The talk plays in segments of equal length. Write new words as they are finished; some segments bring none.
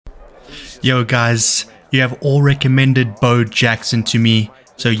Yo guys, you have all recommended Bo Jackson to me,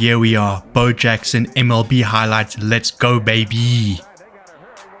 so here we are. Bo Jackson MLB highlights. Let's go, baby.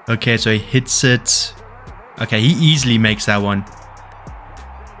 Okay, so he hits it. Okay, he easily makes that one.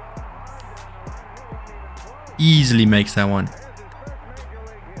 Easily makes that one.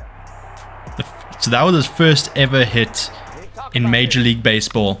 So that was his first ever hit in Major League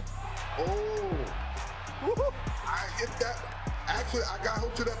Baseball. I got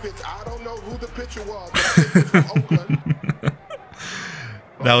hooked to that pitch. I don't know who the pitcher was.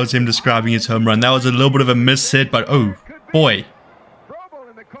 That was him describing his home run. That was a little bit of a miss hit, but oh boy.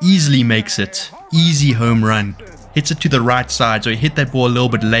 Easily makes it. Easy home run. Hits it to the right side, so he hit that ball a little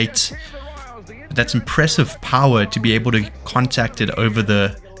bit late. But that's impressive power to be able to contact it over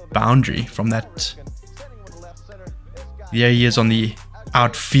the boundary from that. There he is on the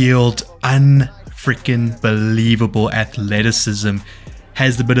outfield. Unfreaking believable athleticism.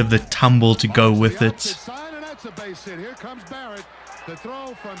 Has a bit of the tumble to go with it.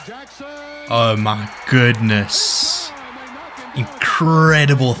 Oh my goodness.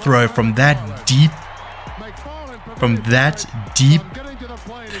 Incredible throw from that deep. From that deep.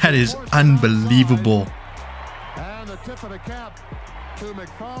 That is unbelievable.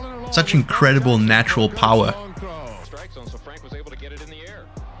 Such incredible natural power.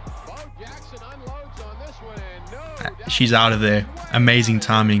 She's out of there. Amazing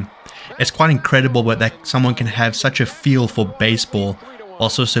timing. It's quite incredible that someone can have such a feel for baseball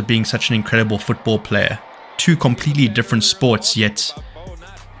whilst also being such an incredible football player. Two completely different sports, yet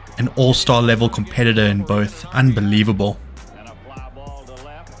an all-star level competitor in both. Unbelievable.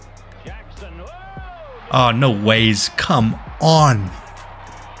 Oh, no ways. Come on.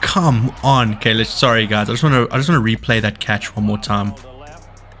 Come on. Okay, sorry guys. I just want to replay that catch one more time.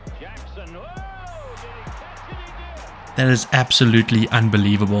 That is absolutely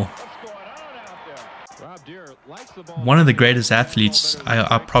unbelievable. One of the greatest athletes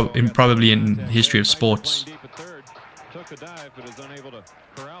probably in the history of sports.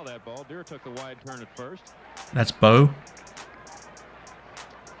 That's Bo.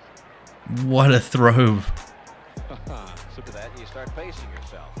 What a throw.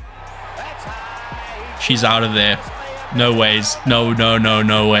 She's out of there. No ways. No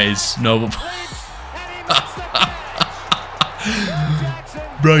ways. No.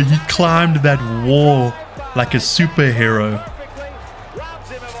 Bro, he climbed that wall like a superhero.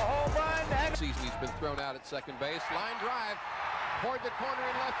 He's been thrown out at second base. Line drive toward the corner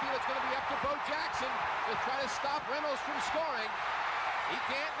in left field. It's going to be up to Bo Jackson to try to stop Reynolds from scoring. He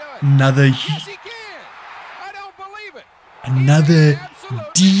can't do it. Another. Yes, he can. I don't believe it. Another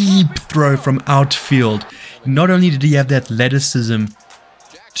deep throw from outfield. Not only did he have the athleticism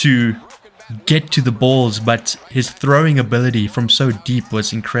to get to the balls, but his throwing ability from so deep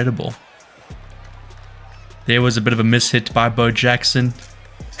was incredible. There was a bit of a mishit by Bo Jackson.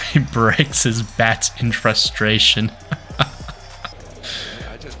 He breaks his bat in frustration.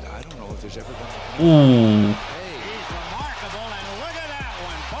 Ooh.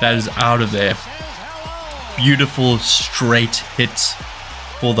 That is out of there. Beautiful straight hit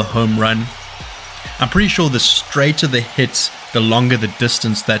for the home run. I'm pretty sure the straighter the hit, the longer the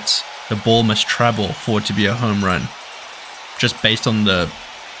distance that the ball must travel for it to be a home run. Just based on the...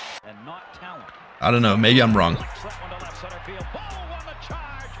 I don't know, maybe I'm wrong.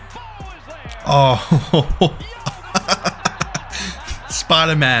 Oh,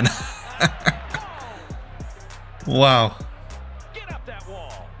 Spider-Man. Wow.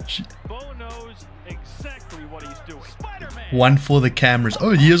 One for the cameras.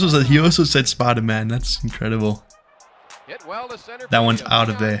 Oh, he also said Spider-Man. That's incredible. That one's out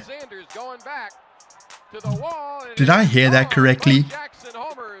of there. Did I hear that correctly?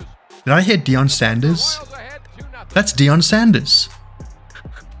 Did I hear Deion Sanders? That's Deion Sanders.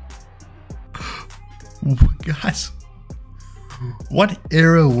 Guys, what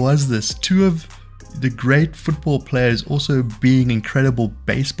era was this? Two of the great football players also being incredible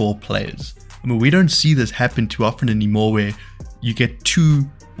baseball players. I mean, we don't see this happen too often anymore, where you get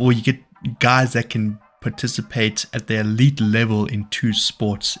guys that can participate at the elite level in two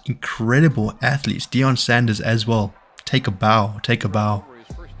sports. Incredible athletes. Deion Sanders as well. Take a bow. Take a bow.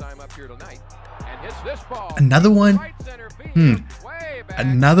 Another one.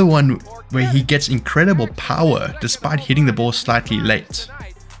 Another one where he gets incredible power despite hitting the ball slightly late.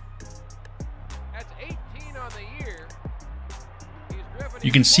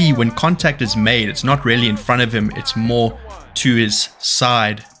 You can see when contact is made, it's not really in front of him, it's more to his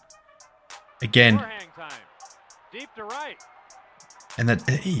side. Again. And that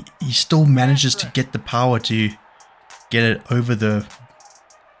he still manages to get the power to get it over the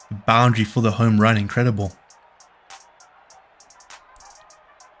boundary for the home run. Incredible.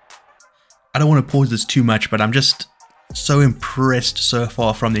 I don't want to pause this too much, but I'm just so impressed so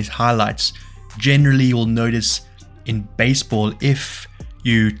far from these highlights. Generally, you'll notice in baseball, if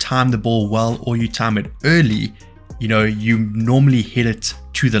you time the ball well or you time it early, you know, you normally hit it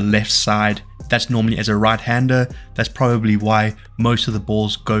to the left side. That's normally as a right-hander. That's probably why most of the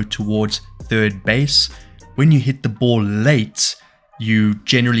balls go towards third base. When you hit the ball late, you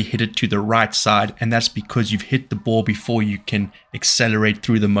generally hit it to the right side, and that's because you've hit the ball before you can accelerate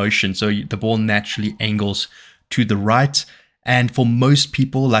through the motion. So the ball naturally angles to the right. And for most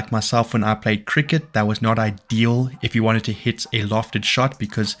people like myself, when I played cricket, that was not ideal if you wanted to hit a lofted shot,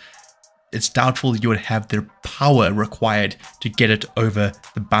 because it's doubtful you would have the power required to get it over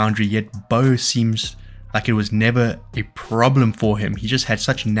the boundary. Yet Bo seems like it was never a problem for him. He just had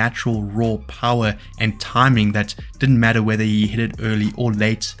such natural raw power and timing that didn't matter whether he hit it early or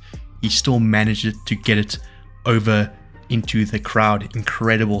late, he still managed to get it over into the crowd.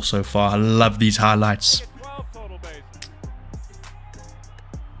 Incredible so far. I love these highlights.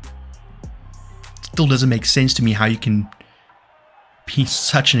 Still doesn't make sense to me how you can be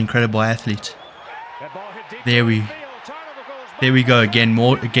such an incredible athlete. There we go again,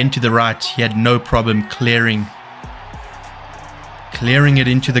 again to the right. He had no problem clearing it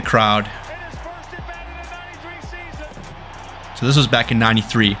into the crowd. So this was back in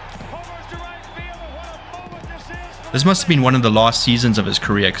 '93. This must have been one of the last seasons of his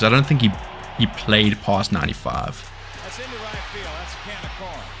career, because I don't think he played past '95.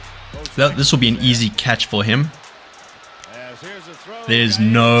 This will be an easy catch for him. There's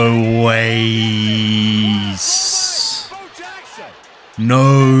no ways.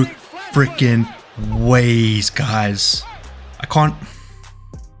 No freaking ways, guys. I can't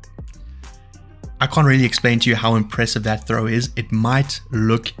really explain to you how impressive that throw is. It might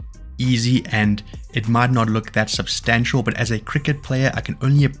look easy and it might not look that substantial, but as a cricket player, I can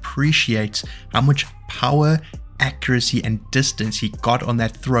only appreciate how much power, accuracy and distance he got on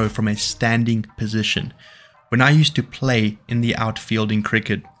that throw from a standing position. When I used to play in the outfield in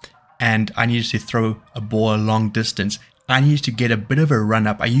cricket and I needed to throw a ball a long distance, I needed to get a bit of a run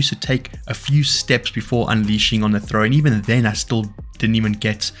up. I used to take a few steps before unleashing on the throw, and even then I still didn't even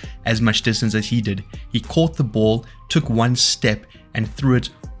get as much distance as he did. He caught the ball, took one step and threw it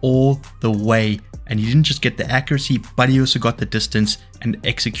all the way, and he didn't just get the accuracy, but he also got the distance and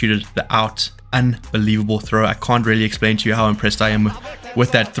executed the out. Unbelievable throw. I can't really explain to you how impressed I am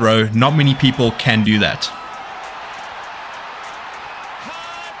with that throw. Not many people can do that.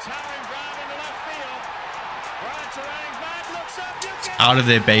 It's out of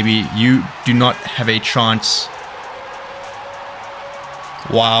there, baby. You do not have a chance.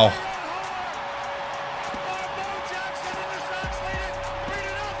 Wow.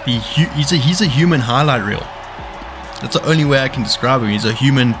 He's a human highlight reel. That's the only way I can describe him. He's a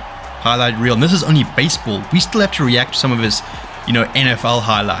human highlight reel. And this is only baseball. We still have to react to some of his, NFL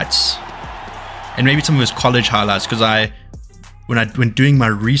highlights. And maybe some of his college highlights, because when doing my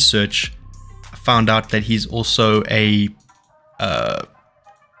research, I found out that he's also a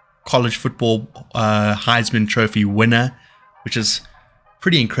college football Heisman Trophy winner, which is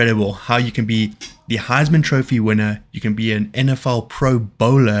pretty incredible. How you can be the Heisman Trophy winner, you can be an NFL Pro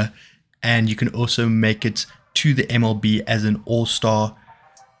Bowler, and you can also make it to the MLB as an all-star.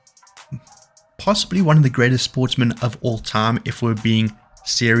 Possibly one of the greatest sportsmen of all time, if we're being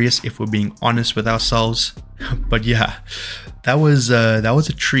serious, if we're being honest with ourselves. But yeah, that was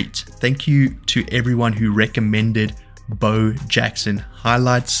a treat. Thank you to everyone who recommended Bo Jackson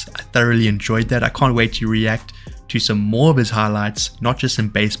highlights. I thoroughly enjoyed that. I can't wait to react to some more of his highlights, not just in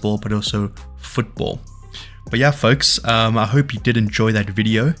baseball but also football. But yeah, folks, I hope you did enjoy that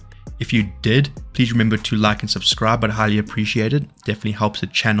video. If you did, please remember to like and subscribe. I'd highly appreciate it. Definitely helps the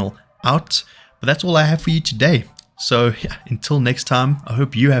channel out. But that's all I have for you today. So yeah, until next time, I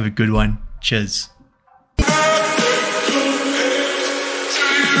hope you have a good one. Cheers.